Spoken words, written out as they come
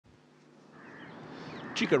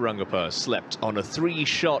Chikarangappa slept on a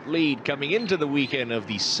 3-shot lead coming into the weekend of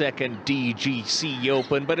the second DGC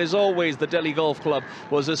Open, but as always, the Delhi Golf Club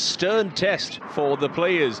was a stern test for the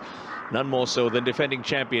players. None more so than defending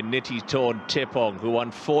champion Nithitorn Tepong, who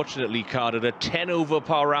unfortunately carded a 10-over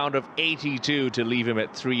par round of 82 to leave him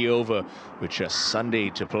at 3 over, with just Sunday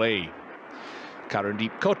to play.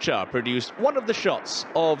 Karandeep Kochhar produced one of the shots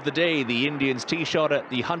of the day. The Indians' tee shot at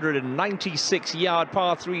the 196-yard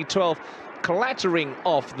par 3 12, clattering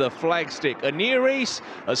off the flagstick. A near ace,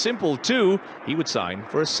 a simple 2. He would sign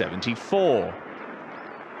for a 74.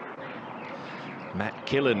 Matt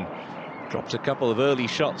Killen dropped a couple of early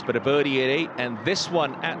shots, but a birdie at 8, and this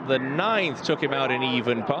one at the 9th took him out in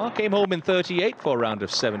even par. Came home in 38 for a round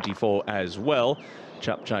of 74 as well.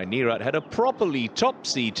 Chapchai Neerat had a properly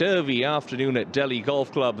topsy-turvy afternoon at Delhi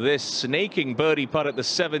Golf Club. This snaking birdie putt at the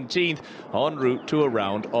 17th en route to a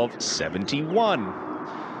round of 71.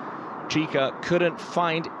 Chika couldn't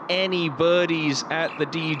find any birdies at the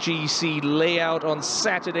DGC layout on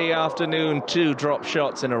Saturday afternoon. 2 drop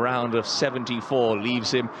shots in a round of 74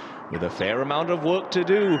 leaves him with a fair amount of work to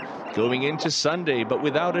do going into Sunday, but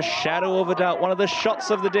without a shadow of a doubt, one of the shots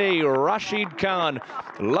of the day, Rashid Khan,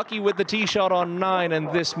 lucky with the tee shot on 9, and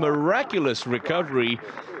this miraculous recovery,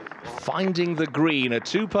 finding the green, a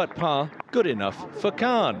 2-putt par, good enough for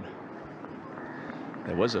Khan.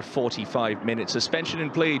 There was a 45-minute suspension in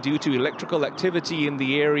play due to electrical activity in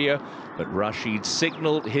the area, but Rashid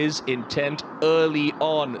signaled his intent early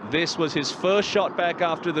on. This was his first shot back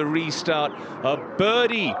after the restart, a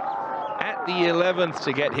birdie at the 11th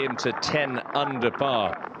to get him to 10 under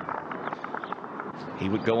par. He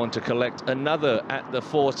would go on to collect another at the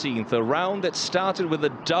 14th, a round that started with a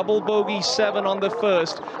double bogey 7 on the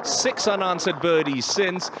first, 6 unanswered birdies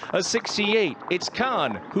since, a 68. It's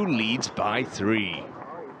Khan who leads by 3.